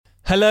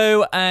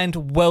Hello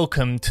and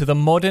welcome to the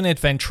Modern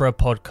Adventurer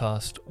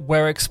podcast,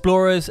 where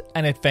explorers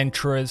and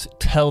adventurers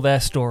tell their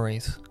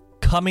stories.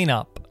 Coming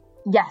up.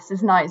 Yes,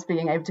 it's nice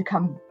being able to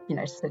come,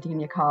 sitting in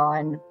your car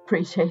and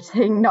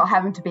appreciating not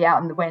having to be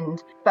out in the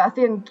wind. But I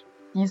think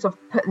you sort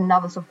of put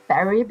another sort of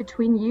barrier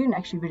between you and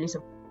actually really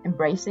sort of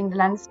embracing the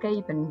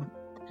landscape and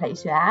the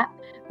place you're at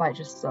by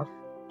just sort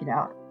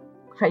of,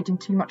 creating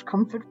too much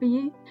comfort for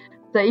you.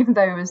 So even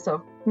though it was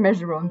sort of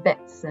miserable in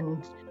bits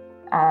and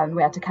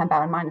we had to camp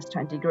out in minus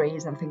 20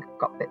 degrees and I think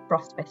got a bit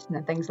frostbitten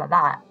and things like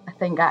that, I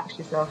think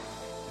actually sort of,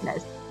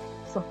 it's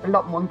sort of a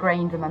lot more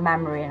ingrained in my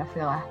memory, and I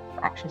feel I've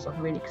actually sort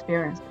of really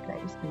experienced the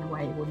place in a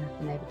way you wouldn't have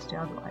been able to do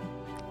otherwise.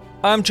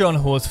 I'm John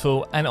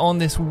Horsfall, and on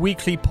this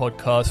weekly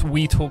podcast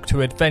we talk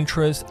to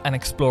adventurers and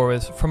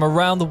explorers from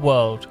around the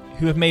world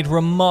who have made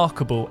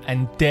remarkable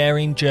and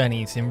daring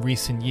journeys in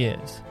recent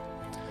years.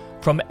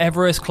 From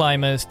Everest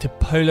climbers to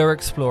polar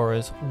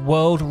explorers,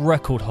 world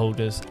record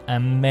holders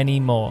and many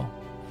more.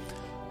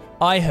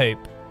 I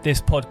hope this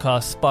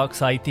podcast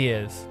sparks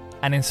ideas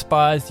and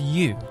inspires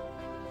you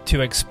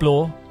to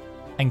explore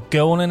and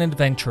go on an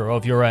adventure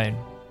of your own.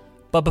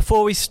 But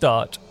before we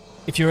start,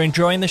 if you're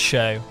enjoying the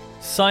show,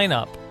 sign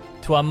up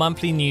to our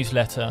monthly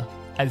newsletter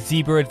at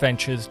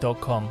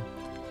zebraadventures.com,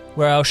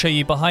 where I'll show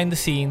you behind the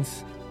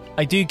scenes,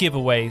 I do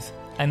giveaways,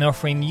 and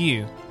offering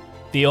you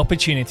the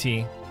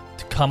opportunity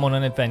to come on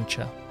an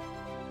adventure.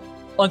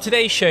 On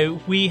today's show,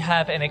 we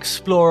have an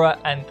explorer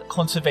and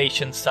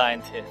conservation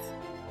scientist.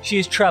 She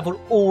has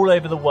travelled all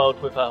over the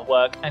world with her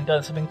work and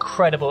done some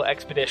incredible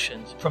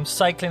expeditions, from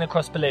cycling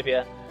across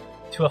Bolivia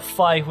to a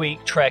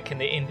 5-week trek in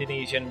the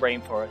Indonesian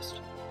rainforest.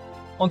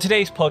 On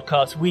today's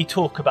podcast, we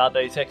talk about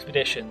those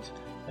expeditions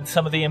and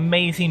some of the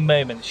amazing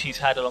moments she's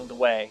had along the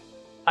way.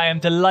 I am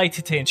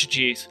delighted to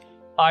introduce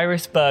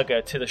Iris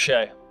Berger to the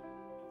show.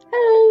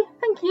 Hey,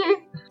 thank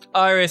you.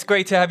 Iris,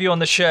 great to have you on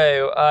the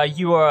show.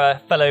 You are a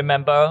fellow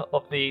member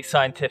of the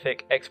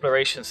Scientific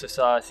Exploration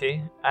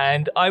Society,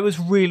 and I was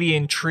really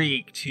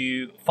intrigued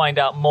to find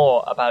out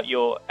more about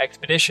your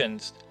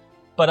expeditions.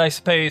 But I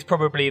suppose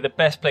probably the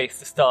best place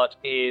to start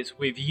is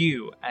with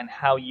you and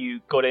how you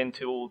got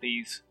into all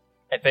these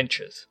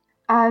adventures.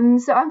 So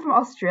I'm from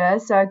Austria,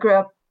 so I grew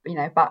up,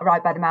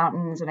 right by the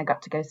mountains, and I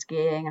got to go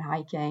skiing and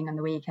hiking on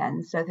the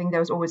weekends. So I think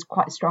there was always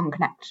quite a strong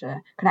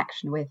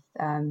connection with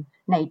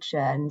nature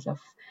and sort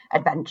of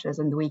adventures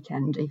on the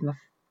weekend, even of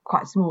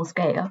quite a small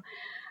scale.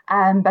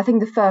 But I think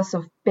the first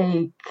sort of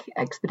big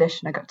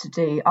expedition I got to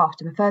do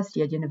after my first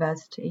year at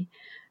university.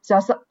 So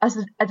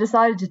I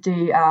decided to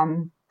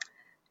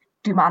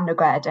do my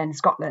undergrad in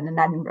Scotland and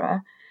Edinburgh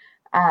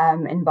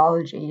in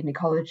biology and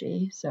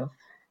ecology, so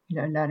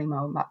learning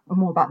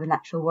more about the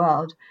natural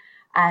world.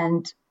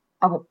 And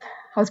I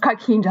was quite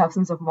keen to have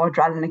some sort of more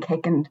adrenaline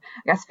kick and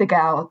I guess figure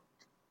out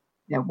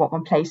what my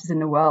place is in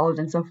the world.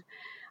 And sort of,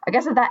 I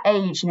guess at that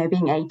age,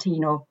 being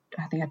 18, or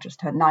I think I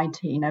just turned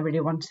 19, I really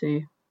want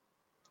to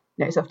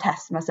sort of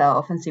test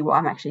myself and see what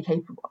I'm actually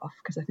capable of,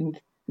 because I think I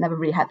never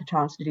really had the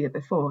chance to do it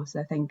before. So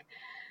I think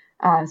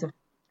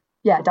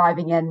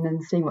diving in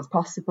and seeing what's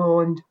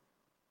possible.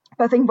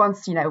 But I think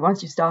once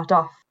you start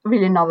off,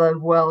 really another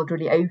world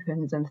really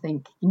opens, and I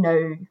think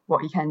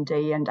what you can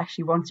do, and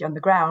actually once you're on the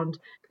ground,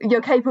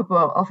 you're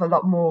capable of a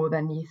lot more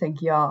than you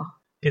think you are.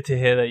 Good to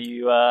hear that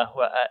you were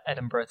at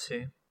Edinburgh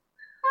too.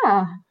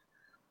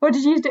 What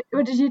did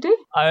you do?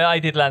 I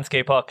did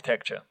landscape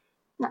architecture.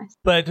 Nice.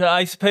 But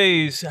I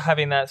suppose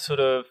having that sort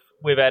of,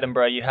 with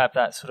Edinburgh, you have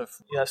that sort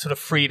of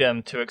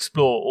freedom to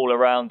explore all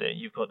around it.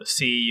 You've got the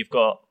sea, you've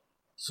got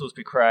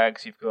Salisbury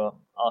Crags, you've got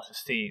Arthur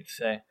Steeves.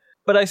 So.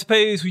 But I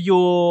suppose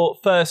your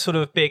first sort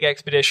of big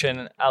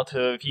expedition out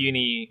of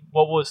uni,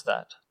 what was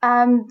that?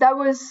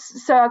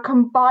 So I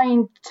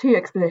combined two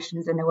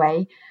expeditions in a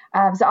way.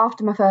 So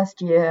after my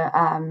first year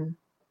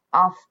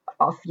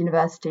of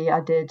university,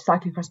 I did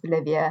cycling across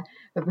Bolivia.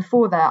 But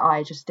before that,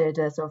 I just did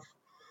a sort of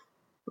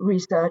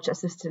research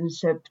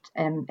assistantship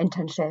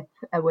internship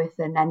with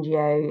an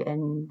NGO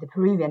in the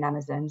Peruvian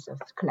Amazon,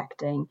 sort of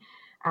collecting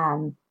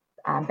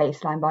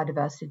baseline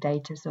biodiversity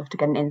data, sort of to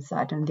get an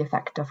insight on the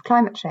effect of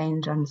climate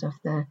change on sort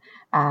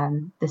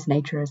of this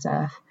nature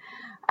reserve.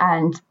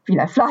 And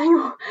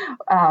flying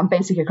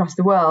basically across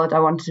the world, I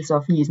wanted to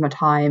sort of use my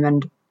time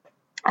and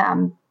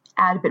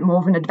add a bit more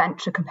of an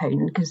adventure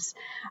component, because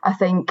I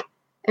think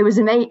it was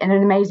an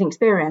amazing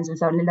experience, and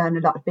certainly learned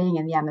a lot being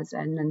in the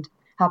Amazon and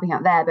helping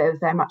out there. But it was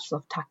very much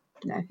sort of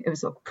it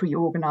was sort of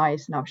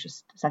pre-organized, and I was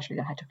just essentially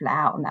I had to fly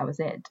out, and that was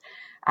it.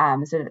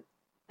 So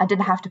I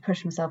didn't have to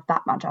push myself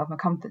that much out of my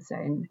comfort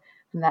zone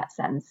in that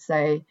sense.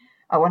 So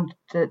I wanted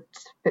a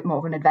bit more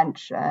of an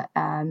adventure.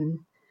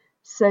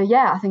 So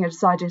I think I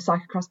decided to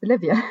cycle across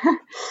Bolivia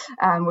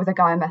with a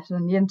guy I met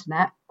on the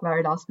internet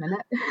very last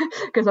minute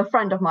because a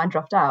friend of mine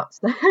dropped out.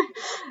 So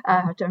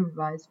I had to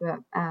improvise. But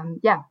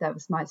that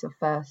was my sort of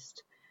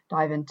first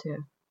dive into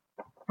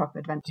proper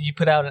adventure. Did you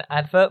put out an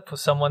advert for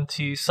someone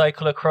to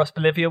cycle across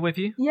Bolivia with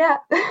you? Yeah.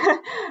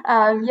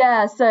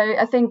 So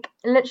I think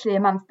literally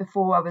a month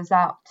before I was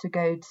out to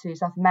go to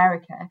South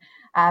America,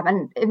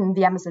 and in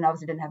the Amazon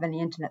obviously didn't have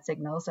any internet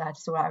signal, so I had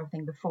to sort out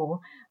everything before.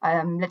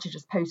 I literally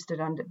just posted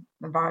on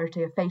a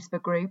variety of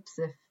Facebook groups,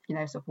 if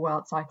sort of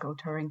world cycle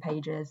touring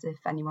pages, if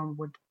anyone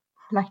would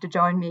like to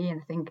join me, and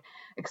I think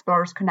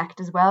Explorers Connect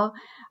as well.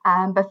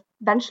 But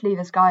eventually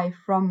this guy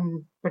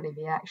from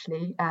Bolivia,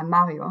 actually,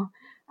 Mario,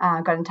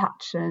 got in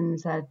touch and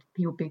said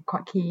he would be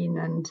quite keen,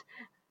 and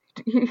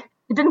he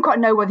didn't quite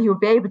know whether he would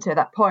be able to at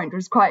that point. It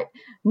was quite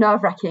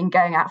nerve-wracking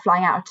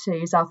flying out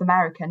to South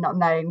America, not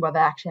knowing whether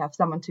I actually have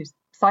someone to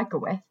cycle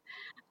with.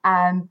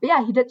 But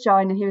yeah, he did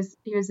join, and he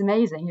was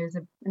amazing. He was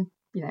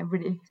a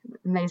really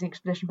amazing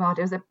expedition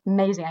party. It was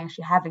amazing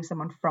actually having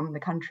someone from the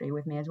country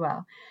with me as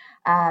well.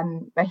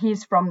 But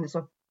he's from the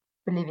sort of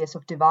Bolivia,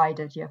 sort of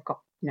divided. You've got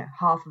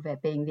half of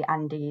it being the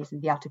Andes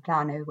and the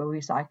Altiplano where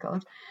we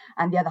cycled,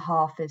 and the other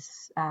half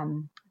is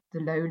the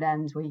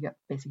lowlands where you get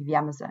basically the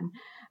Amazon.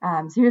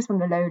 So he was from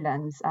the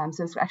lowlands,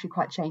 so it's actually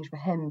quite a change for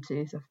him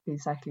to sort of be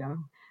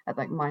cycling at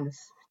like minus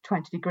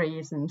 20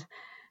 degrees and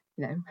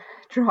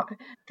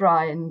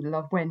dry and a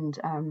lot of wind.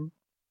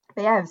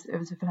 But yeah, it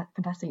was a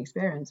fantastic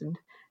experience, and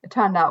it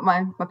turned out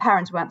my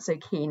parents weren't so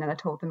keen, and I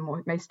told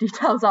them most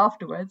details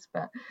afterwards.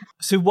 But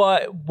so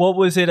what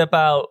was it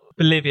about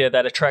Bolivia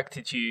that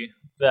attracted you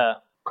there?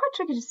 Quite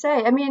tricky to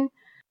say. I mean,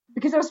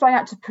 because I was flying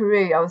out to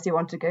Peru, obviously I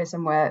wanted to go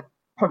somewhere,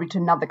 probably to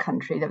another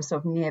country that was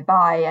sort of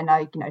nearby, and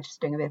I just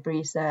doing a bit of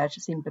research,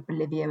 it seemed that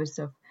Bolivia was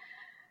sort of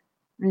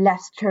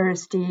less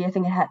touristy. I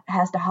think it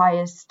has the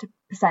highest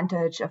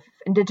percentage of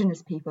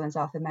indigenous people in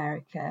South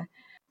America,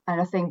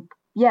 and I think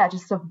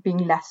just sort of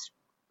being less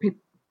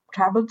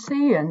traveled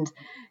to, and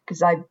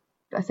because I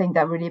think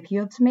that really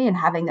appealed to me, and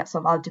having that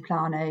sort of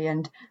Altiplano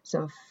and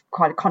sort of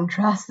quite a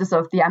contrast to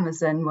sort of the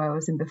Amazon where I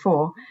was in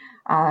before.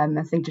 I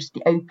think just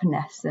the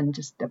openness and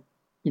just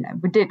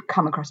we did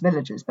come across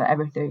villages, but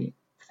every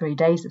 3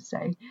 days or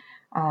so.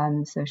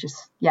 So it's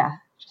just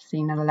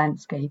seeing the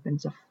landscape and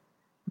sort of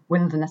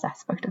wilderness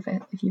aspect of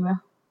it, if you will.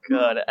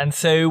 Good. And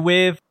so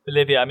with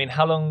Bolivia, I mean,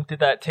 how long did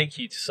that take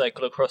you to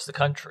cycle across the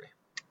country?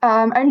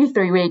 Only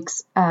 3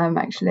 weeks,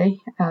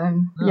 actually.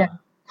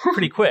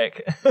 Pretty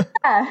quick.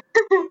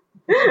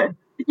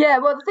 Yeah,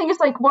 well, the thing is,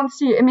 like,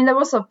 there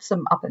was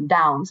some up and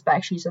downs, but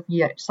actually sort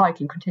of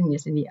cycling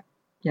continues in the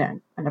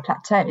on a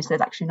plateau, so there's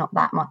actually not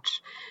that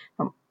much,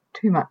 not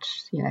too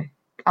much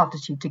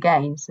altitude to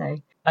gain. So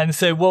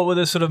what were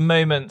the sort of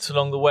moments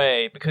along the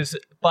way? Because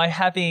by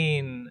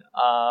having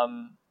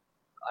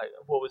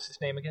what was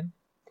his name again?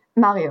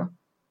 Mario.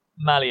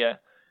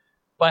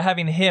 By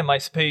having him, I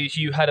suppose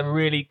you had a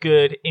really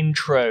good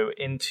intro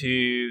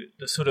into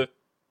the sort of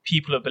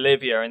people of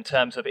Bolivia in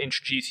terms of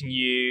introducing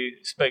you,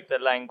 spoke their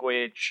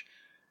language,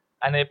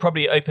 and it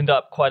probably opened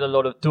up quite a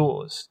lot of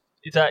doors.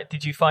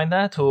 Did you find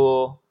that,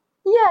 or?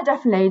 Yeah,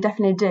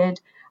 definitely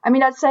did. I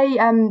mean, I'd say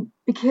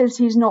because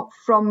he's not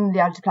from the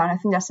Altiplano, I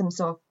think there's some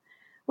sort of, I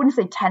wouldn't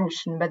say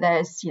tension, but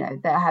there's,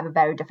 they have a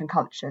very different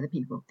culture,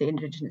 the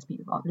indigenous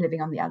people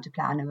living on the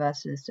Altiplano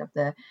versus of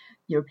the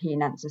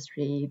European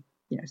ancestry,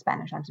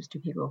 Spanish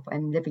ancestry people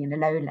and living in the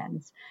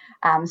lowlands.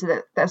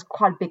 So there's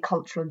quite a big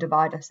cultural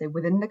divide, I say,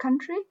 within the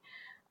country.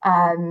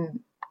 And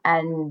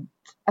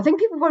I think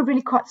people were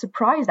really quite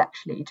surprised,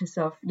 actually, to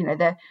sort of,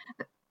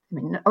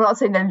 I'm not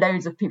saying there are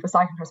loads of people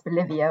cycling across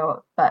Bolivia,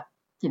 but,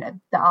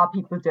 there are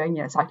people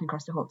doing, cycling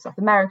across the whole of South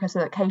America. So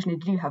occasionally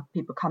you do have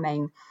people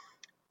coming,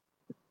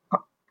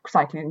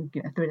 cycling,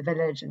 through the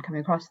village and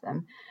coming across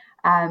them.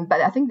 But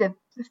I think that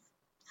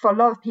for a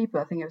lot of people,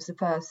 I think it was the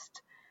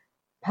first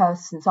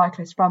person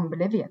cyclist from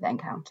Bolivia they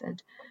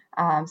encountered.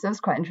 So it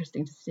was quite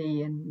interesting to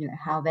see, and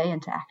how they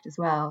interact as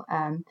well.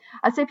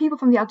 I'd say people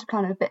from the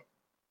Altiplano are a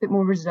bit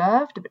more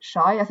reserved, a bit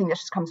shy. I think that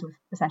just comes with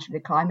essentially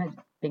the climate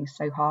being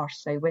so harsh,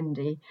 so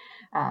windy,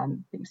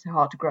 being so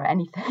hard to grow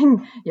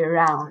anything year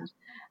round.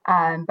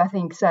 But I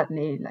think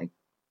certainly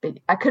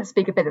I could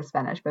speak a bit of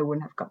Spanish, but it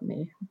wouldn't have gotten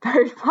me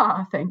very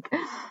far, I think.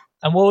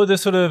 And what were the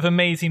sort of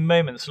amazing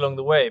moments along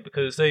the way?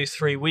 Because those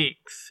 3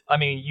 weeks, I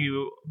mean,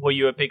 were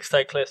you a big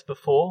cyclist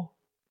before?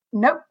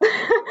 Nope.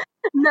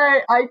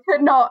 No, I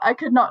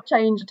could not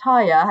change a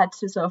tyre. I had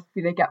to sort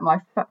of get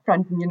my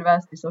friend from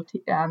university sort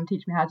of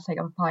teach me how to take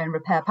up a tyre and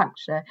repair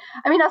puncture.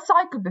 I mean, I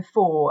cycled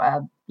before,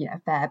 a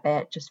fair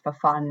bit just for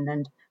fun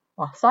and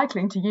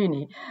cycling to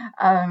uni.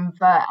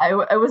 But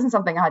it wasn't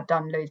something I had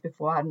done loads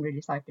before. I hadn't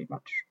really cycled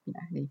much,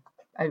 any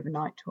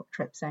overnight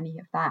trips, any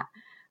of that.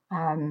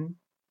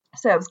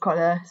 So it was quite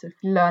a sort of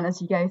learn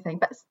as you go thing.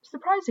 But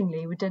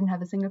surprisingly, we didn't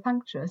have a single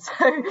puncture. So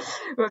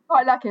we were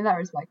quite lucky in that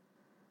respect.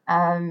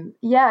 I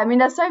mean,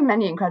 there's so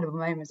many incredible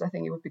moments. I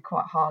think it would be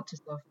quite hard to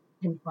sort of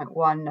pinpoint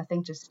one. I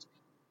think just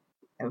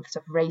sort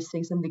of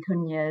racing some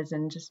vicuñas,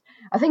 and just,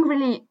 I think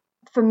really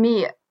for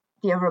me,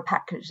 the overall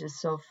package is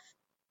sort of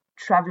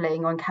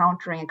traveling or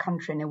encountering a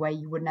country in a way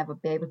you would never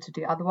be able to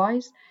do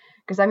otherwise.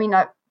 Because I mean,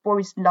 I've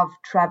always loved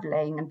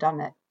traveling and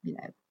done it,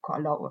 quite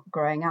a lot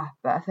growing up.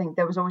 But I think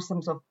there was always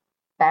some sort of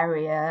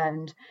barrier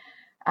and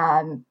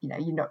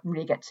You not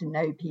really get to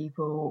know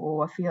people,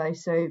 or I feel like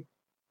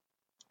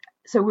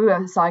so we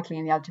were cycling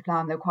in the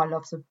Altiplano. There were quite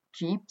lots of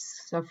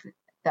jeeps. So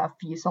there are a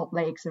few salt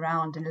lakes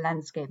around in the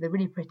landscape. They're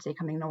really pretty,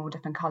 coming in all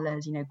different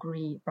colours,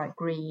 green, bright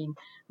green,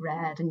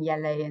 red and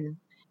yellow, and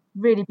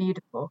really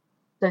beautiful.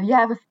 So you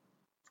have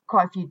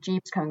quite a few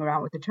jeeps coming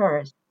around with the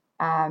tourists.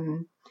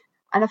 And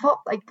I felt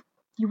like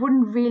you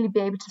wouldn't really be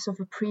able to sort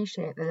of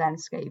appreciate the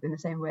landscape in the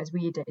same way as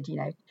we did.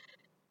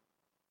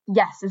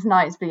 Yes, it's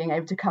nice being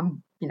able to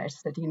come,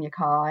 sitting in your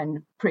car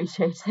and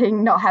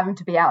appreciating not having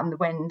to be out in the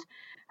wind.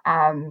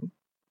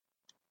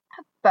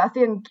 But I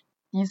think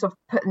you sort of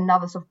put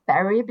another sort of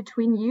barrier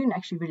between you and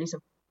actually really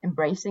sort of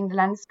embracing the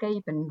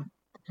landscape and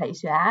the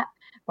place you're at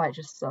by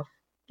just sort of,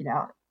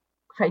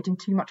 creating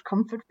too much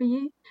comfort for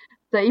you.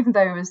 So even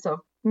though it was sort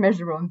of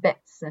miserable in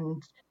bits,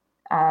 and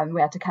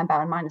we had to camp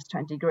out in minus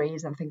 20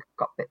 degrees, and I think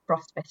got a bit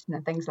frostbitten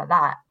and things like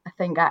that, I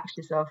think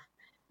actually sort of,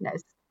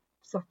 it's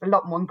sort of a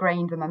lot more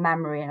ingrained in my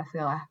memory, and I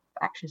feel I've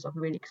actually sort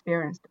of really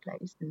experienced the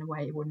place in a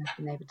way you wouldn't have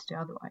been able to do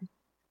otherwise.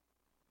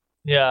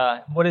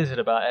 Yeah, what is it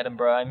about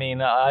Edinburgh? I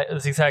mean, it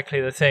was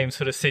exactly the same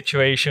sort of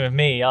situation with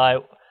me.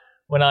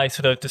 When I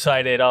sort of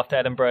decided after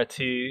Edinburgh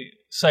to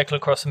cycle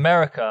across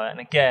America,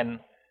 and again,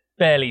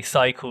 barely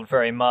cycled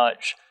very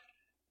much,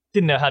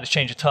 didn't know how to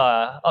change a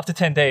tire. After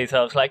 10 days,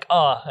 I was like,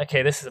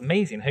 okay, this is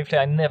amazing. Hopefully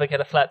I never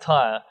get a flat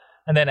tire.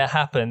 And then it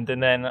happened,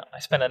 and then I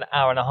spent an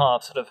hour and a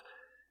half sort of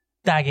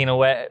banging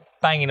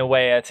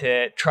away at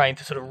it, trying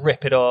to sort of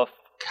rip it off.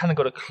 Kind of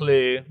got a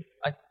clue.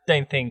 I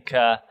don't think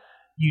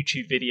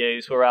YouTube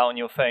videos were out on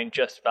your phone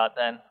just about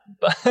then,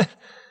 but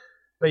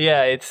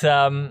yeah, it's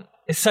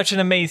such an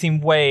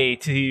amazing way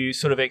to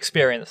sort of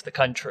experience the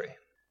country.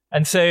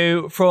 And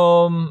so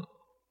from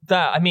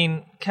that, I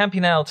mean,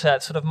 camping out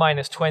at sort of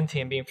minus 20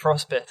 and being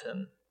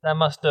frostbitten, that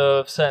must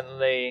have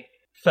certainly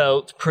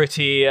felt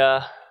pretty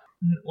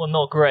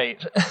not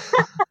great.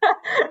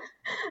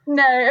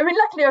 No, I mean,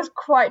 luckily I was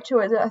quite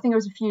sure. I think it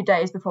was a few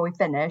days before we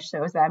finished, so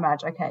it was very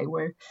much okay.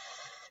 We're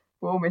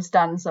almost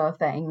done, sort of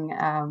thing.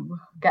 We'll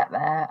get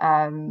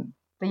there.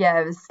 But yeah,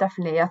 it was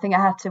definitely, I think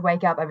I had to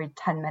wake up every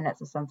 10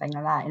 minutes or something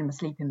like that in my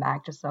sleeping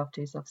bag, just sort of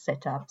do sort of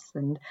sit-ups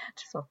and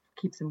just sort of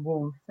keep some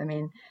warmth. I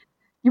mean,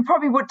 you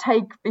probably would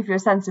take, if you're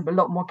sensible, a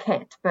lot more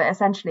kit, but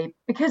essentially,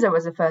 because I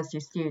was a first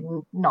year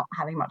student, not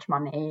having much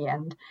money,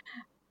 and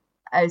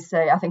I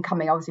think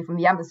coming obviously from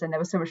the Amazon, there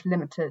was so much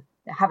limited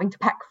having to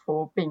pack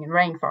for being in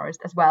rainforest,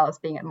 as well as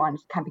being at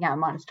camping out at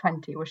minus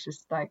 20, which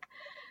is like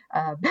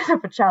a bit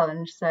of a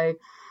challenge. So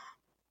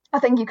I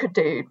think you could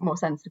do more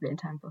sensibly in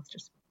terms of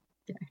just,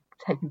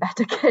 taking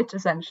better kit,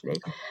 essentially.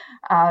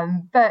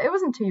 But it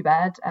wasn't too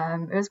bad.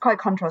 It was quite a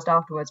contrast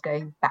afterwards,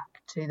 going back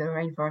to the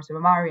rainforest where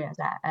Mario is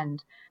at,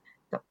 and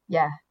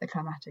the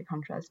climatic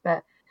contrast.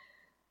 But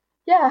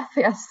yeah, I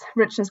think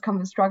richness comes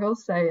with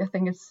struggles. So I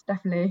think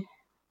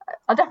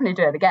I'll definitely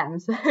do it again.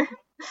 So.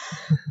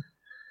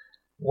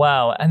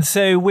 Wow. And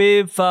so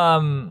with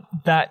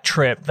that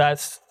trip,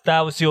 that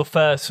was your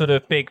first sort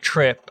of big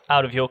trip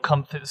out of your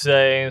comfort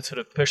zone, sort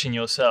of pushing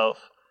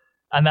yourself.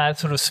 And that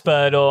sort of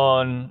spurred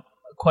on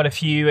quite a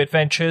few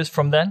adventures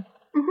from then?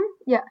 Mm-hmm,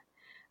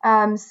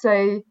 yeah.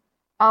 So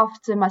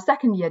after my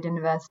second year at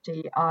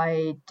university,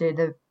 I did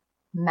a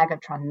mega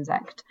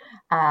transact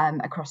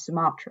across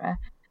Sumatra.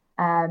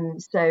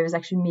 So it was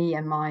actually me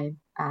and my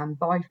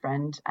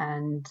boyfriend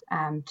and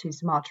two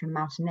Sumatran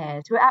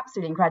mountaineers who were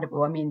absolutely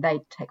incredible. I mean,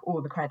 they take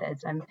all the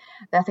credits, and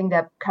I think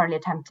they're currently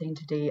attempting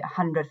to do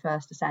 100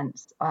 first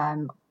ascents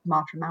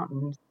Sumatra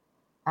mountains,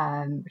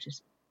 which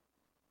is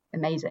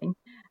amazing.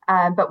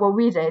 But what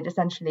we did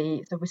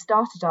essentially, so we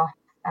started off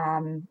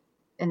in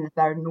the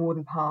very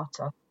northern part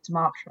of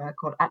Sumatra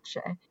called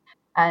Aceh,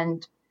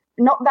 and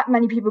not that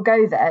many people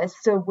go there. It's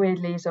still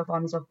weirdly sort of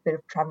on sort of a bit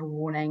of travel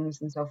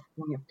warnings and sort of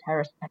warning of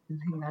terrorist attacks and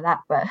things like that.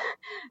 But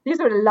these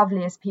were the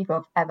loveliest people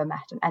I've ever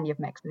met in any of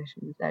my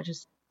expeditions. They're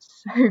just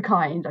so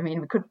kind. I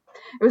mean, it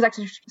was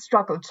actually a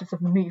struggle to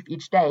sort of move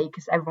each day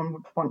because everyone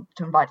would want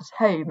to invite us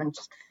home and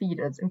just feed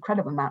us an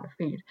incredible amount of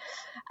food.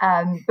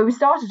 But we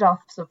started off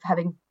sort of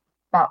having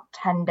about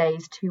 10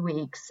 days, 2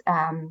 weeks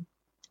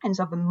in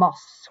sort of a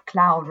moss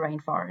cloud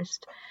rainforest.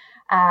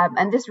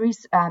 And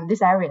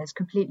this area is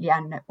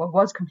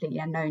was completely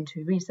unknown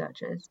to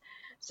researchers.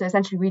 So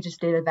essentially, we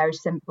just did a very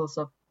simple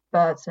sort of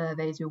bird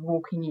surveys. We were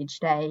walking each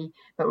day,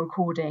 but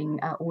recording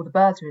all the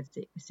birds we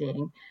were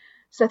seeing.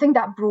 So I think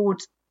that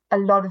brought a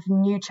lot of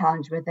new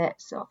challenge with it.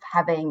 Sort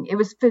of it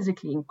was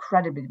physically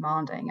incredibly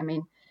demanding. I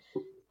mean,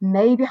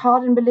 maybe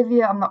harder in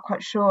Bolivia. I'm not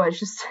quite sure. It's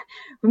just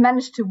we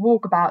managed to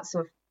walk about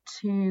sort of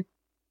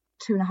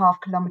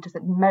 2.5 kilometers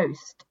at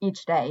most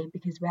each day,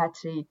 because we had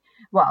to,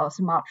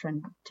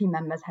 Sumatran team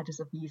members had to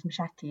sort of use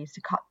machetes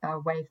to cut their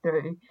way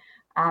through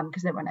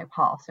because there were no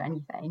paths or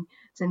anything.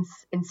 So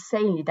it's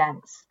insanely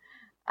dense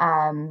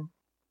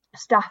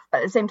stuff, but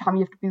at the same time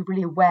you have to be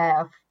really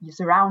aware of your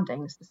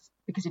surroundings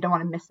because you don't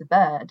want to miss a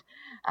bird,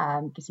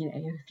 because you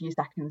have a few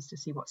seconds to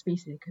see what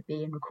species it could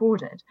be and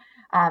record it.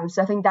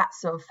 So I think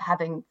that's sort of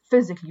having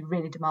physically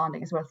really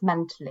demanding as well as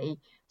mentally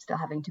still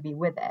having to be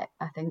with it.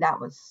 I think that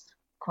was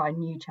quite a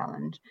new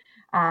challenge.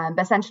 But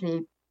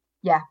essentially,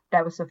 yeah,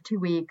 there was sort of 2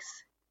 weeks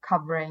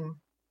covering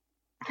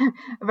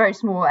a very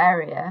small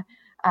area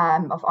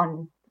of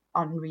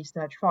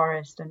unresearched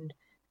forest and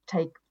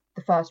take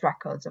the first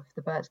records of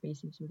the bird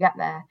species we get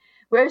there.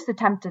 We also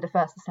attempted a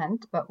first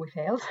ascent, but we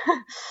failed.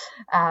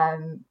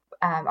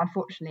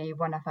 Unfortunately,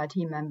 one of our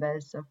team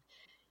members,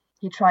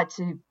 he tried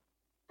to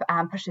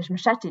push his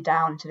machete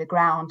down to the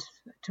ground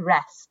to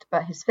rest,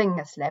 but his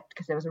finger slipped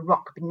because there was a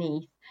rock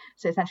beneath.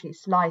 So essentially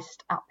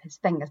sliced up his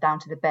fingers down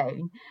to the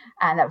bone.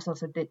 And that was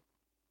also the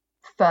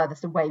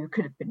furthest away we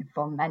could have been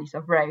from any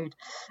sort of road.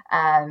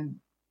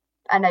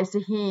 And also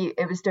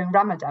it was during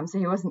Ramadan, so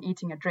he wasn't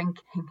eating or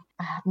drinking.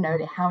 I have no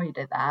idea how he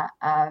did that.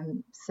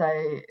 And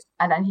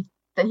then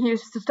he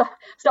used to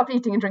stop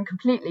eating and drink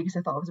completely because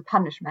I thought it was a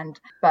punishment.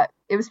 But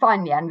it was fine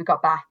in the end. We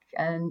got back,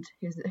 and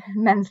he was an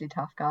immensely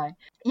tough guy.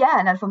 Yeah,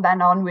 and then from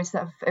then on,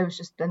 it was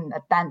just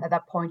at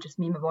that point, just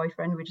me and my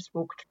boyfriend. We just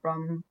walked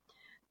from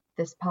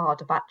this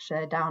part of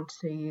Berger down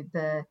to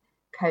the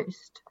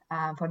coast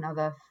for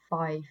another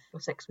 5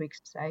 or 6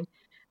 weeks or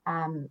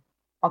so.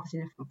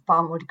 Obviously, in a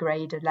far more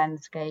degraded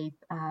landscape,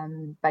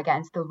 but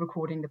again, still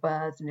recording the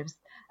birds. And it was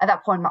at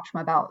that point much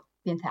more about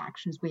the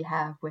interactions we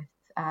have with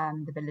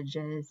the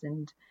villagers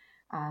and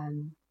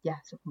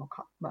sort of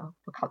more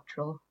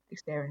cultural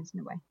experience in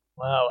a way.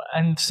 Wow.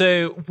 And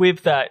so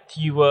with that,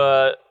 you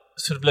were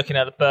sort of looking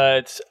at the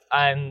birds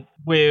and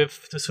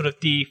with the sort of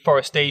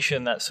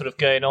deforestation that's sort of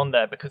going on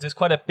there, because it's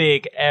quite a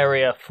big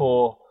area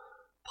for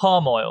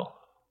palm oil.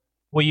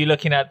 Were you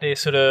looking at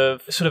this sort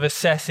of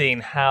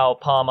assessing how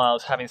palm oil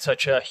is having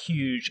such a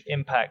huge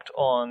impact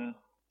on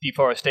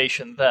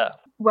deforestation there?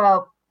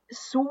 Well,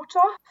 sort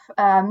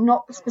of,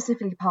 not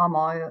specifically palm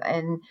oil,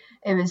 and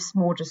it was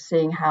more just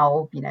seeing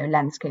how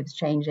landscapes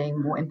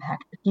changing, more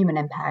impact, human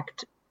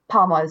impact,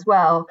 palm oil as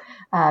well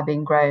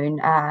being grown,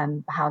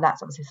 how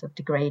that's obviously sort of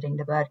degrading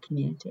the bird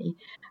community.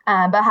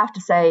 But I have to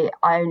say,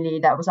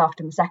 that was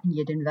after my second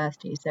year at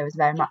university, so it was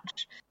very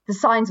much the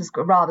science was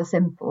rather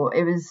simple.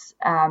 It was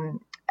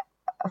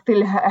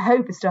I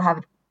hope it still have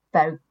a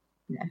very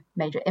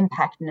major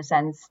impact in the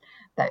sense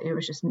that it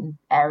was just an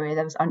area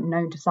that was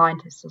unknown to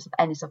scientists. So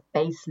any sort of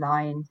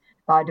baseline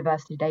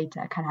biodiversity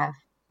data can have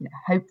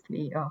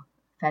hopefully a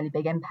fairly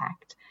big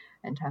impact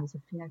in terms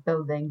of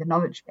building the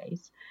knowledge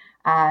base.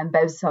 But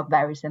it was sort of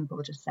very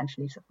simple, just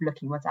essentially sort of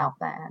looking what's out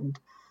there. And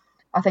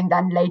I think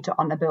then later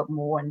on I built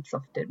more and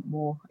sort of did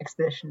more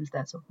expeditions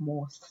that sort of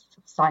more sort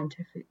of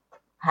scientific,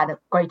 had a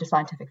greater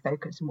scientific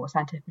focus and more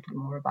scientifically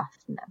more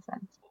robust in that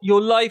sense. Your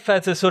life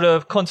as a sort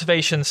of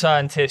conservation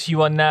scientist,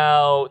 you are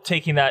now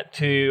taking that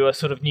to a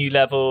sort of new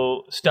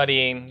level,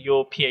 studying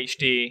your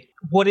PhD.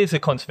 What is a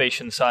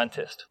conservation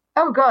scientist?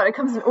 Oh God, it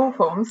comes in all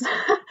forms.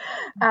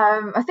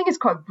 I think it's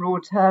quite a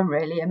broad term,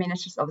 really. I mean,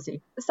 it's just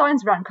obviously the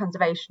science around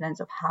conservation ends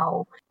up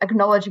how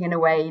acknowledging in a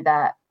way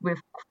that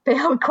we've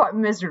failed quite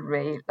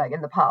miserably, like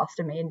in the past.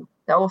 I mean,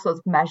 there are all sorts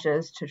of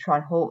measures to try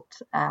and halt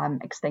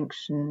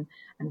extinction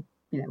and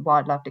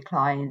wildlife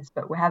declines,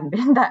 but we haven't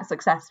been that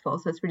successful.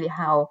 So it's really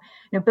how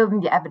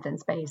building the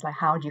evidence base, like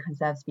how do you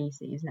conserve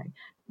species?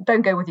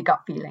 Don't go with your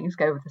gut feelings,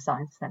 go with the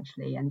science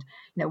essentially. And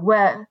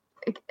where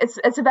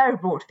it's a very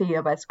broad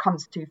field, but it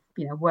comes to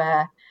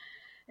where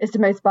is the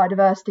most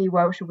biodiversity,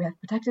 where should we have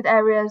protected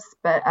areas?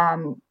 But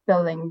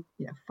building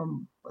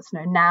from what's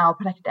known now,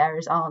 protected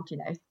areas aren't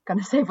going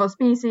to save all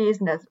species,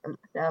 and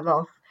there are a lot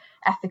of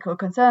ethical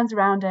concerns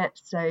around it.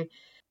 So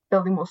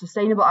building more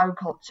sustainable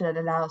agriculture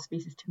that allows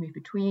species to move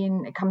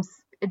between.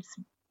 It's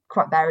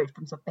quite varied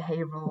from sort of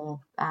behavioural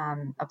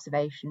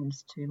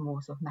observations to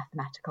more sort of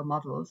mathematical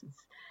models.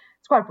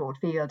 It's quite a broad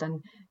field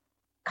and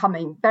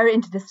coming very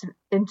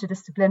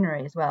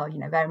interdisciplinary as well.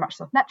 Very much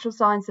sort of natural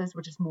sciences,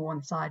 which is more on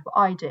the side what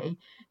I do,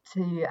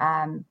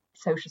 to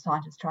social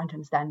scientists trying to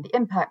understand the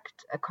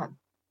impact a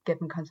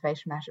given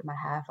conservation measure might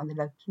have on the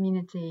local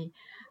community,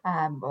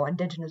 or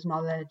indigenous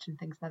knowledge and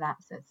things like that.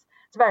 So it's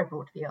a very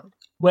broad field.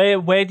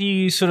 Where do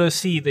you sort of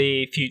see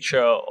the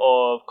future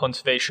of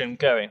conservation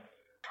going?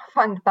 I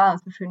find the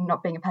balance between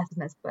not being a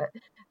pessimist but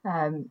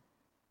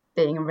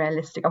being a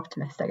realistic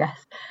optimist, I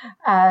guess.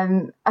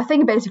 I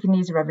think it basically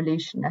needs a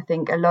revolution. I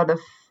think a lot of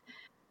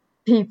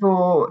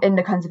people in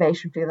the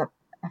conservation field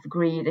have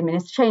agreed. I mean,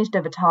 it's changed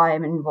over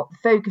time and what the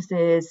focus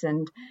is,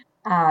 and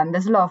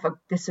there's a lot of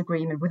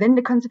disagreement within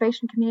the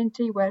conservation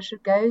community where it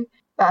should go.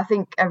 But I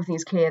think everything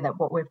is clear that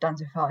what we've done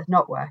so far is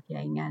not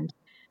working. And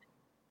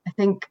I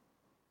think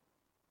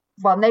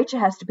while nature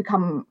has to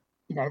become,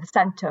 the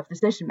centre of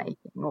decision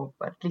making, or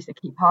at least a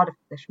key part of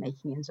decision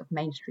making in sort of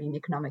mainstream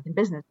economic and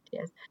business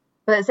ideas,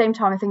 but at the same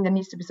time, I think there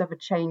needs to be sort of a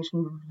change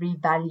and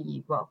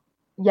revalue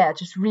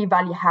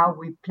how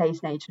we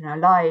place nature in our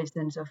lives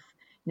and sort of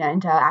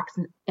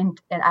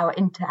in our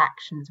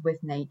interactions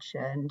with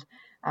nature,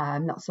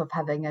 and not sort of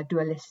having a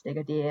dualistic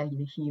idea,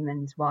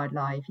 humans,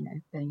 wildlife,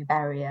 building a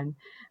barrier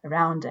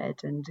around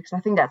it. And because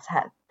I think that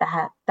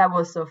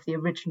was sort of the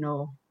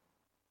original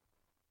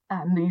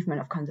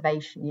movement of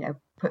conservation,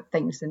 put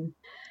things in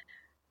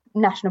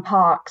national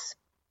parks,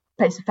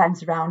 place a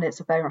fence around it,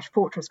 so very much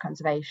fortress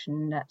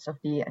conservation, sort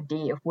of the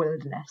idea of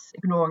wilderness,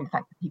 ignoring the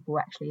fact that people were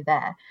actually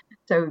there.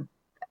 So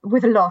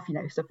with a lot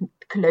of, sort of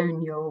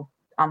colonial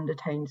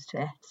undertones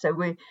to it. So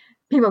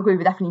people agree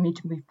we definitely need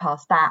to move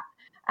past that.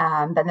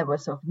 Then there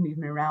was sort of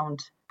movement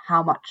around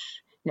how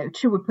much,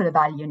 should we put a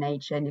value in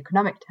nature in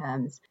economic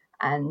terms?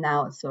 And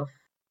now it's sort of,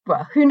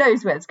 well, who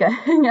knows where it's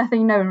going? I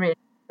think no one really.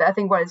 But I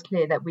think what is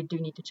clear that we do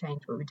need to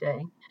change what we're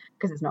doing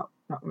because it's not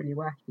really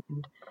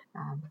working,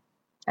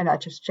 and not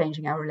just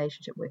changing our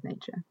relationship with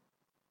nature.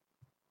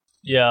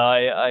 Yeah,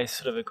 I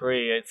sort of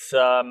agree. It's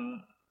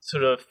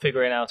sort of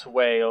figuring out a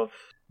way of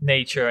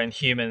nature and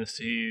humans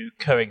to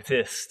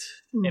coexist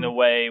in a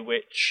way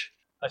which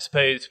I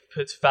suppose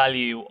puts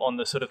value on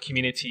the sort of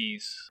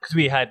communities. Because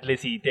we had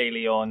Lizzie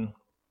Daly on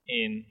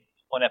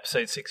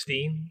episode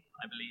 16,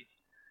 I believe.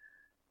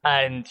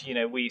 And,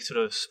 we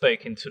sort of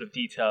spoke in sort of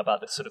detail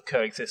about the sort of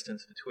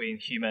coexistence between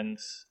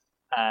humans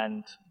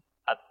and,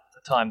 at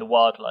the time, the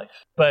wildlife.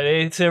 But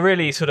it's a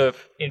really sort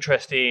of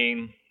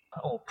interesting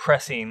or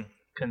pressing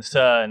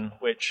concern,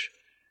 which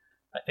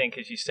I think,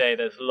 as you say,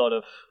 there's a lot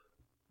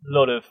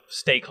of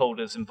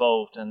stakeholders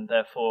involved, and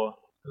therefore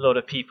a lot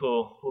of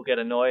people will get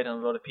annoyed,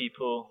 and a lot of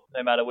people,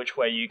 no matter which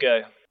way you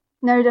go.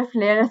 No,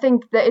 definitely. And I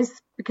think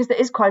because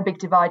there is quite a big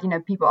divide,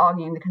 people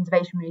arguing the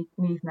conservation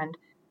movement.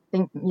 I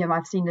think,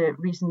 I've seen a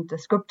recent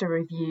Scripter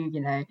review,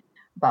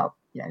 about,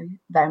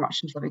 very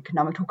much sort of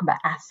economic, talking about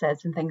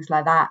assets and things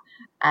like that.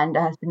 And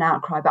there has been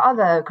outcry by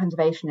other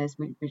conservationists,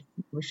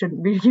 we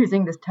shouldn't be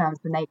using these terms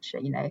for nature,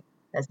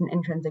 there's an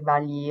intrinsic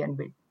value, and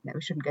we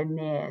shouldn't go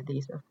near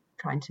these of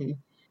trying to,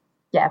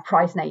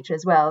 price nature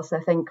as well. So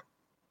I think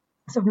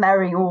sort of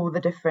marrying all the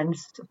different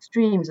sort of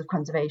streams of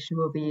conservation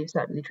will be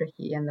certainly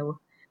tricky.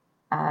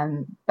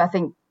 But I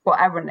think what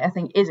everyone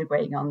is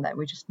agreeing on, that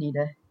we just need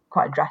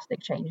quite a drastic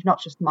change,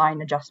 not just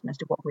minor adjustments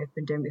to what we've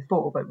been doing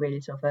before, but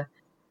really sort of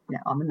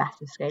on the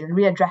massive scale, and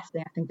readdressing,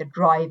 I think, the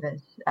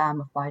drivers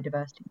of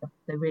biodiversity. So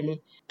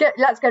really,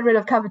 let's get rid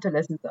of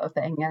capitalism sort of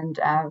thing, and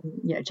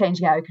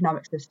changing our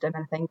economic system,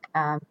 and I think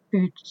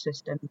food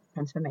system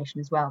transformation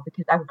as well,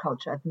 because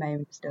agriculture at the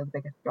moment is still the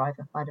biggest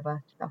driver of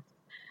biodiversity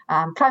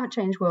loss. Climate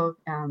change will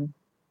come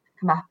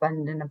up,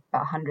 and in about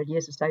 100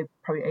 years or so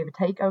probably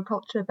overtake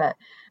agriculture, but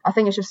I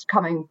think it's just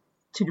coming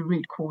to the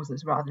root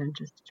causes rather than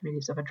just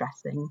really sort of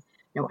addressing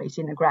what you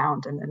see in the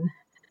ground. And then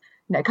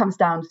it comes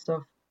down to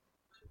sort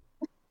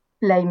of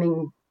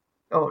blaming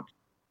or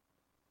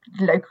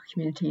local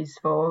communities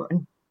for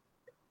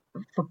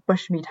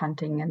bushmeat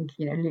hunting and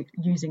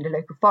using the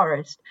local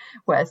forest,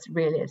 whereas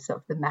really it's sort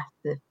of the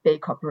massive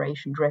big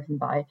operation driven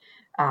by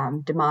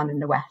demand in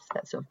the West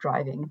that's sort of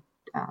driving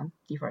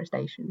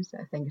deforestation. So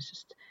I think it's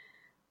just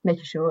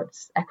making sure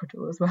it's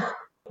equitable as well.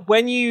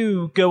 When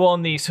you go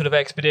on these sort of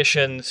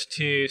expeditions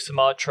to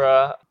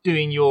Sumatra,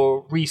 doing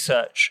your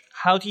research,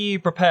 how do you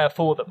prepare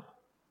for them?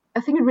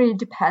 I think it really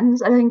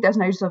depends. I think there's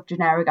no sort of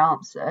generic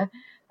answer.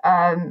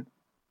 From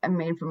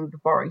the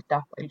boring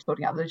stuff, like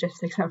sorting out the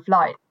logistics of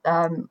flight,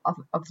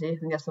 obviously I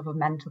think there's sort of a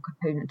mental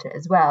component to it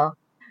as well.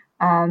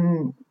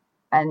 And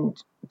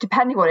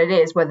depending what it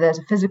is, whether there's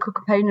a physical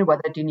component,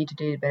 whether I do need to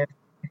do a bit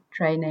of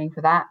training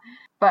for that.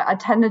 But I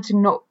tended to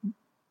not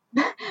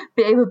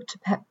be able to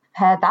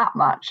prepare that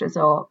much as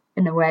well,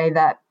 in a way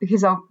that,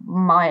 because of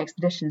my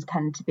expeditions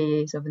tend to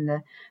be sort of in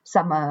the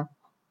summer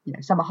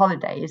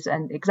holidays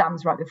and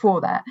exams right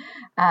before that.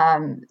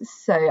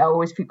 So I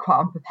always feel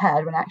quite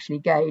unprepared when I actually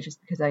go, just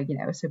because I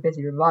was so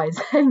busy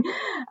revising.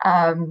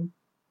 But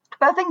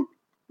I think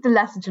the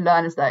lesson to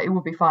learn is that it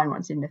will be fine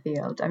once in the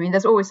field.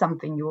 There's always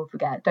something you will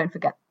forget. Don't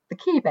forget the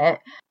key bit,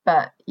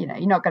 but you're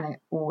not going to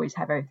always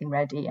have everything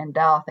ready. And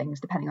there are things,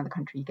 depending on the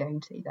country you're going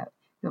to, that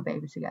you'll be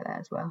able to get there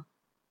as well.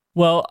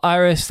 Well,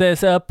 Iris,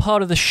 there's a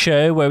part of the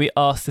show where we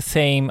ask the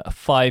same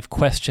 5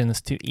 questions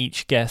to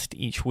each guest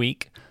each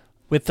week,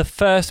 with the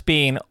first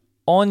being,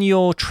 on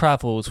your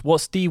travels,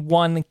 what's the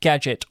one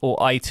gadget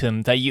or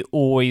item that you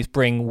always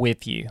bring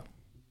with you?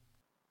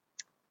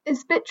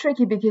 It's a bit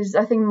tricky because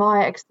I think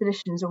my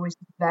expeditions always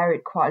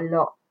varied quite a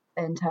lot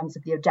in terms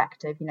of the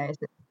objective. Is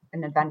it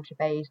an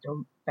adventure-based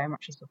or very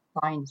much a sort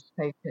of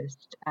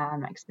science-focused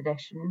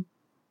expedition?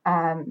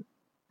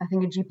 I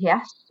think a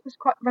GPS was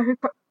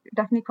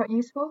definitely quite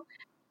useful.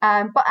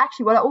 But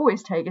actually, what I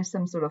always take is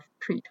some sort of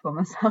treat for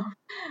myself.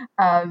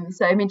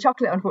 So,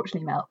 chocolate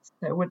unfortunately melts,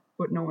 so I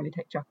would normally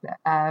take chocolate.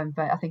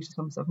 But I think just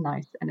some sort of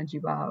nice energy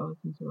bar or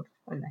some sort of,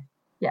 I don't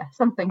know,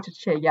 something to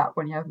cheer you up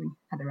when you haven't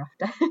had a rough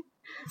day.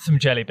 Some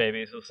jelly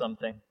babies or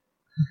something.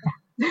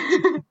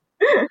 Yeah.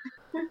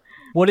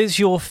 What is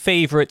your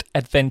favourite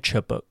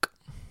adventure book?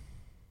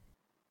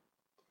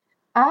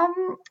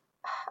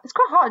 It's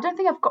quite hard. I don't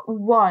think I've got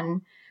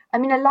one. I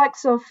like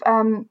sort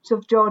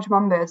of George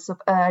Mumber's sort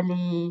of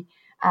early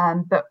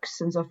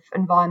books and sort of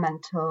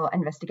environmental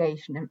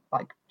investigation,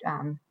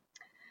 and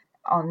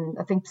on,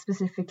 I think,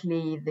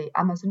 specifically the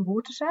Amazon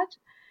watershed,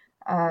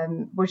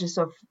 which is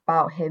sort of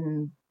about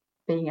him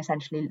being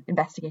essentially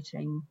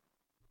investigating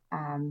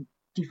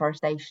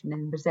deforestation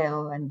in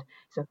Brazil, and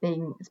sort of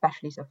being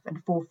especially sort of in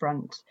the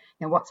forefront,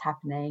 what's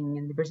happening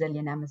in the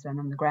Brazilian Amazon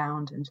on the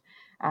ground, and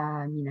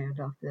a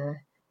lot of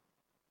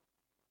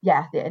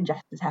the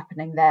injustice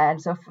happening there.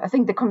 And so I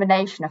think the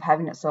combination of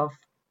having that sort of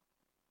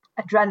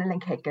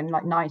adrenaline kick and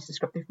like nice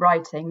descriptive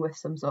writing with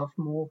some sort of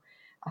more,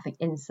 I think,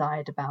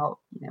 insight about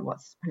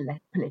what's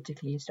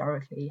politically,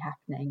 historically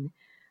happening.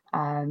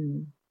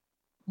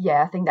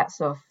 I think that's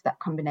sort of that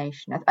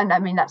combination, and I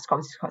mean that's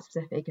obviously quite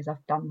specific because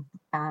I've done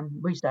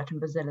research in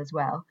Brazil as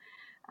well.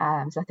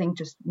 So I think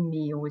just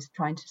me always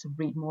trying to sort of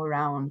read more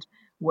around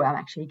where I'm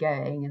actually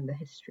going and the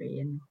history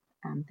and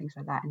things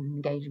like that in an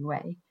engaging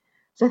way.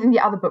 So I think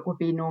the other book would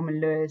be Norman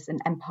Leur's An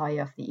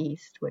Empire of the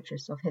East, which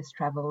is sort of his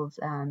travels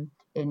in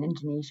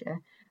Indonesia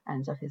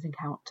and sort of his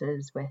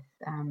encounters with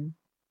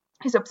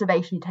his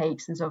observation he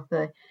takes and sort of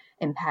the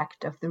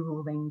impact of the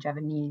ruling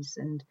Javanese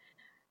and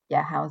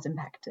how it's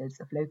impacted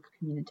sort of local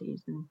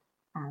communities.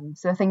 And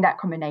so I think that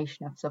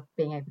combination of sort of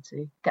being able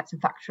to get some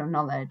factual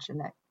knowledge and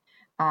that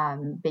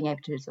being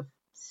able to sort of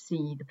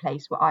see the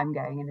place where I'm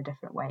going in a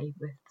different way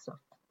with sort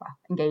of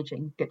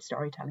engaging good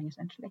storytelling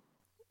essentially.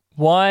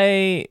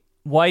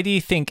 Why do you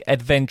think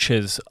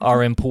adventures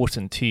are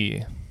important to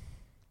you?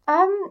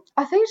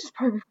 I think it's just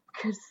probably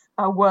because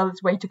our world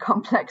is way too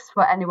complex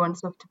for anyone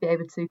sort of to be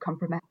able to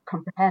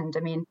comprehend. I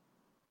mean,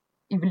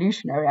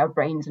 evolutionary, our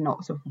brains are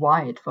not sort of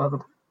wired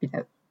for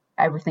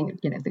everything.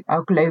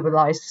 Our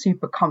globalized,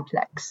 super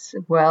complex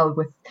world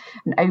with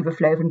an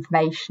overflow of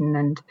information,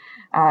 and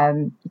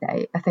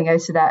I think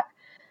also that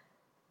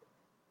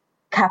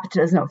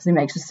capitalism obviously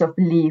makes us sort of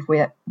believe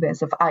we're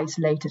sort of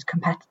isolated,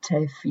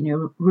 competitive,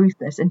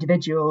 ruthless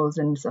individuals,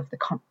 and sort of the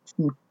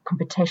constant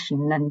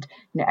competition, and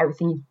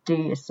everything you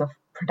do is sort of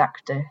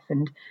productive.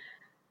 And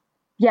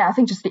I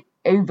think just the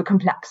over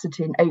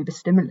complexity and over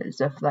stimulus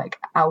of like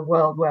our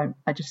world where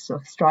are just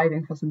sort of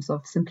striving for some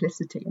sort of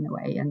simplicity in a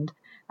way. And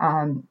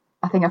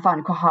I think I find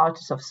it quite hard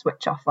to sort of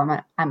switch off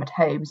when I'm at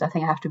home. So I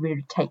think I have to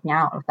really take me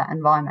out of that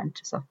environment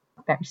to sort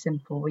of very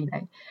simple,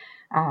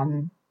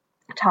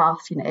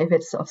 tasks, if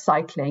it's sort of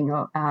cycling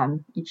or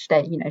each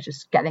day,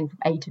 just getting from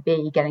A to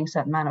B, getting a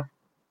certain amount of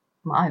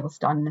miles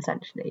done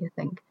essentially. I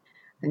think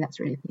that's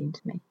really appealing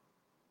to me.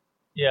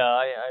 Yeah,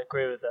 I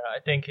agree with that. I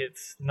think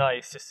it's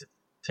nice just to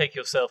take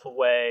yourself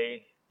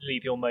away,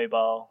 leave your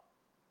mobile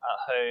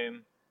at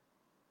home,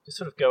 just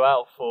sort of go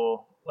out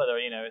for whether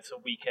it's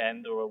a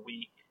weekend or a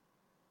week.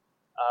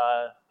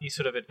 These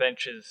sort of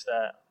adventures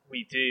that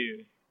we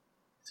do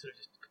sort of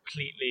just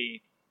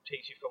completely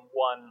takes you from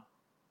one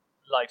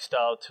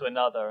lifestyle to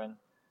another, and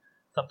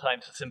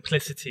sometimes the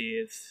simplicity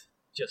is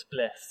just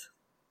bliss.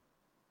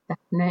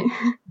 Definitely.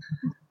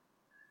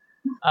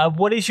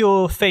 What is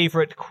your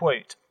favourite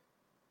quote?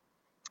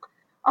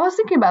 I was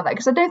thinking about that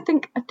because I don't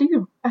think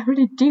I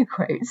really do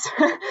quotes.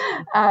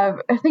 I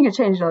think it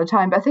changed all the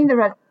time, but I think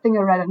the thing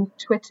I read on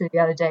Twitter the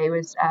other day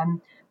was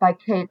by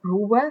Kate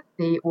Raworth,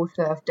 the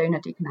author of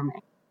Donut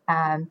Economics.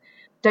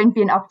 Don't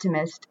be an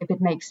optimist if it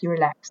makes you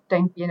relax.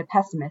 Don't be a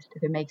pessimist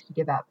if it makes you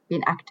give up. Be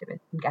an activist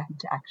and get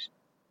into action.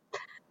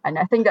 And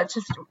I think that's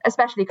just,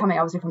 especially coming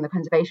obviously from the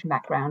conservation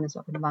background and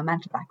sort of an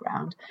environmental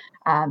background,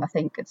 I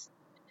think it's,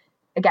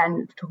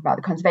 again, talk about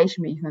the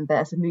conservation movement, but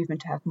as a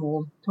movement to have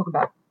more, talk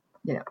about,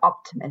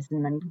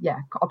 optimism and,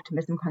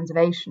 optimism,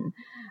 conservation,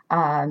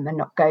 and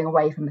not going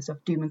away from a sort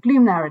of doom and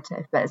gloom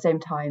narrative, but at the same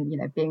time,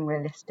 being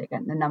realistic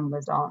and the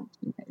numbers aren't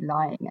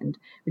lying and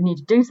we need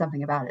to do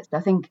something about it. So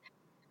I think,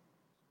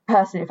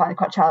 personally, I find it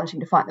quite challenging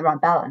to find the right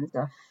balance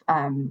of,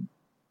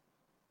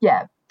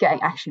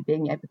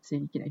 being able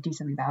to, do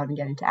something about it and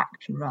get into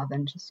action rather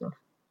than just sort of,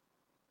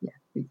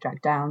 be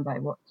dragged down by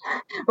what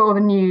all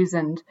the news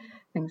and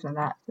things like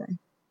that. So.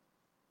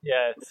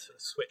 Yeah, it's a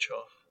switch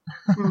off.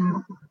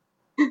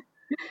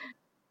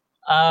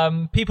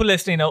 People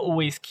listening are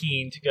always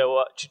keen to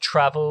go to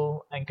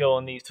travel and go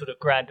on these sort of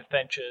grand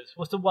adventures.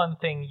 What's the one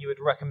thing you would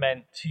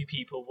recommend to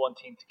people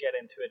wanting to get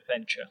into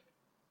adventure?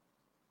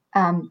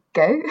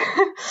 Go.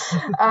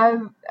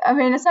 I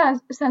mean, it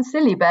sounds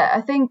silly, but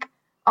I think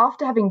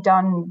after having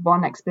done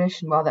one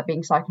expedition, while that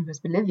being cycling across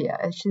Bolivia,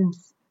 it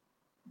seems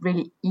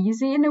really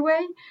easy in a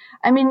way.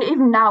 I mean,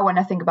 even now when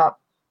I think about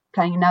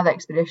planning another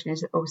expedition,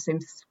 it always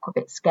seems quite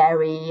a bit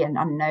scary and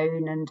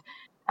unknown and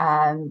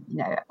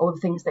all the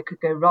things that could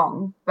go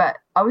wrong. But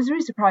I was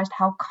really surprised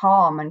how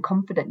calm and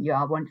confident you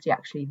are once you're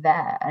actually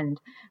there, and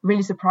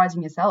really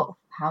surprising yourself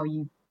how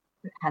you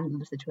handle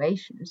the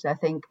situation. So I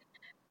think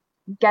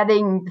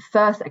getting the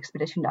first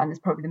expedition done is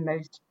probably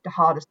the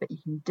hardest bit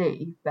you can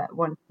do. But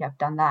once you have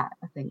done that,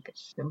 I think it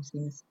still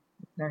seems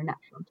very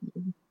natural to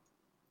you.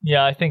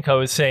 Yeah, I think I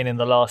was saying in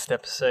the last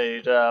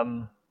episode,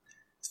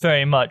 it's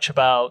very much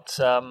about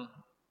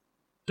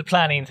the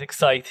planning's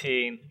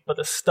exciting, but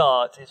the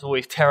start is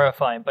always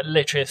terrifying. But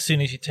literally, as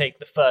soon as you take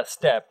the first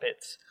step,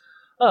 it's,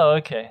 oh,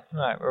 okay, all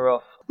right, we're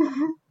off.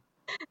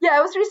 Yeah,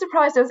 I was really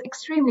surprised. I was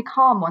extremely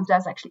calm once I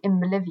was actually in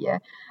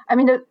Bolivia. I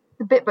mean, the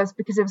bit was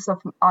because it was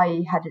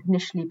I had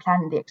initially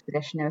planned the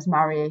expedition. It was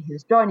Maria who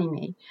was joining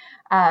me.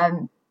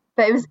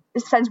 but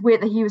it sounds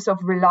weird that he was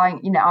sort of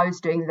relying, I was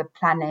doing the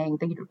planning,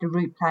 the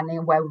route planning,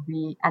 and where would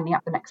we ending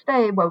up the next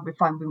day, where would be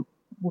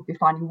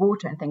finding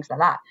water and things like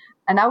that.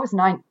 And I was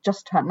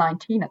just turned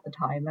 19 at the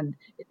time, and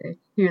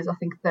he was, I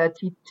think,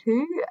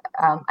 32,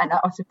 and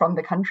also from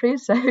the country.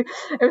 So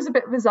it was a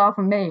bit bizarre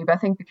for me, but I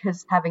think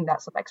because having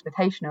that sort of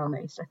expectation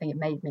almost, I think it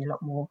made me a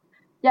lot more,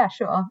 yeah,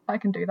 sure, I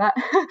can do that.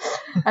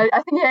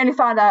 I think he only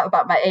found out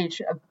about my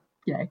age,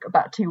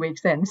 about 2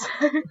 weeks in. So,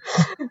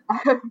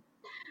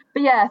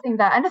 but yeah, I think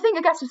that, and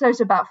I guess it's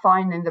also about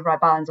finding the right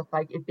balance of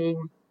like it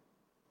being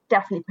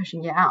definitely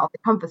pushing you out of the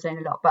comfort zone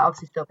a lot, but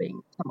obviously still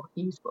being somewhat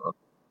useful.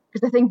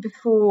 Because I think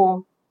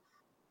before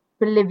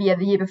Bolivia,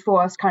 the year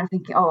before, I was kind of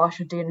thinking, I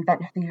should do an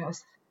event. I think I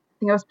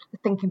was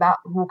thinking about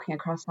walking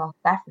across South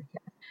Africa,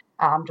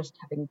 just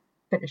having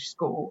finished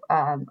school.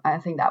 I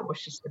think that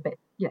was just a bit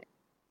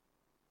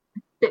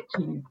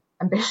too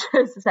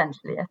ambitious,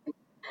 essentially.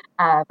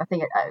 I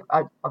think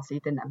I obviously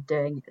didn't end up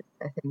doing it.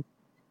 I think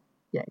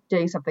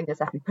doing something that's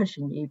definitely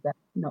pushing you, but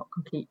not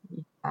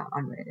completely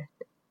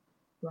unrealistic.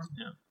 Well.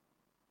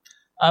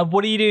 Yeah.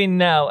 What are you doing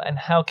now, and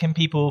how can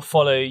people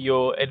follow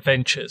your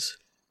adventures?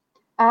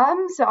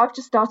 So I've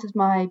just started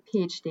my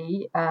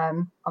PhD.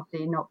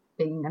 Obviously not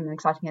being an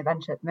exciting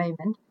adventure at the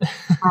moment.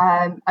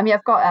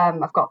 I've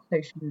got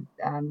social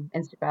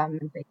Instagram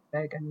and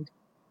Facebook and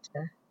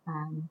Twitter.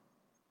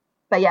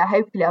 But yeah,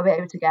 hopefully I'll be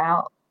able to get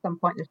out at some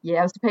point this year.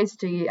 I was supposed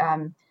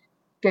to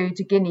go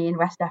to Guinea in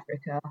West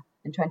Africa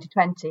in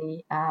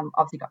 2020.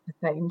 Obviously got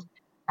postponed.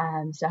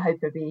 So I hope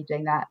I'll be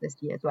doing that this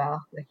year as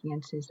well, looking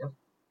into sort of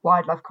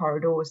wildlife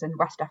corridors and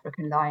West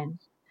African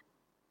lions.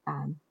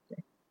 So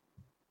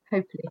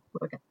hopefully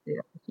we'll get to do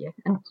that this year.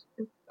 And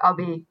I'll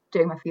be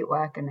doing my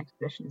fieldwork and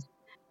expeditions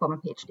for my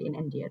PhD in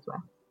India as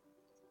well.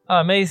 Oh,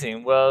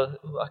 amazing. Well,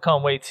 I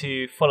can't wait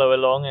to follow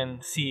along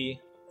and see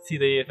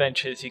the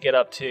adventures you get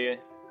up to,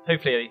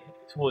 hopefully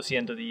towards the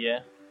end of the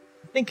year.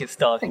 I think it's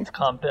starting to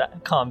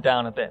calm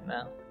down a bit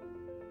now.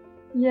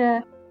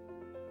 Yeah.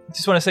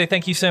 Just want to say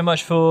thank you so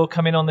much for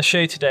coming on the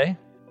show today.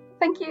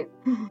 Thank you.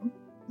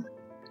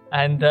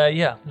 And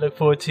look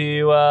forward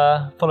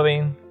to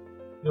following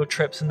your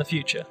trips in the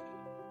future.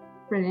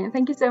 Brilliant.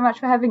 Thank you so much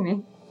for having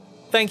me.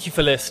 Thank you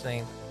for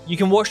listening. You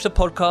can watch the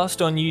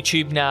podcast on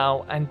YouTube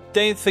now, and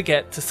don't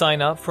forget to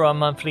sign up for our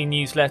monthly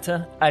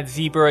newsletter at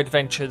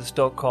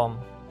zebraadventures.com.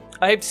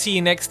 I hope to see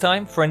you next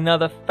time for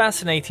another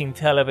fascinating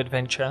tale of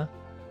adventure.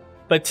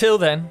 But till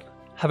then,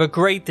 have a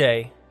great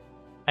day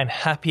and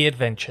happy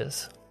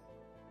adventures.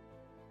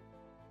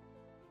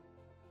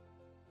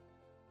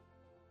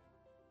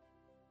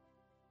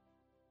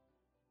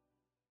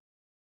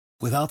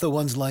 Without the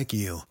ones like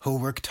you, who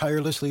work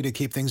tirelessly to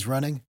keep things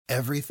running,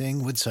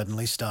 everything would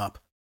suddenly stop.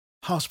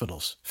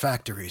 Hospitals,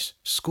 factories,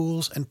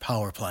 schools, and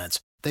power plants,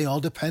 they all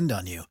depend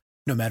on you.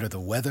 No matter the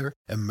weather,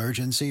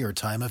 emergency, or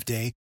time of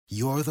day,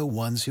 you're the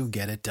ones who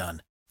get it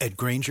done. At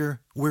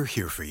Grainger, we're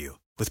here for you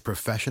with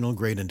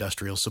professional-grade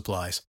industrial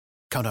supplies.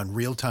 Count on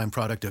real-time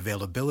product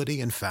availability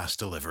and fast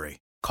delivery.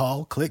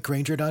 Call, click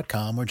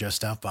Grainger.com, or just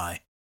stop by.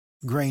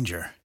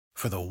 Grainger,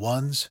 for the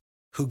ones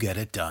who get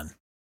it done.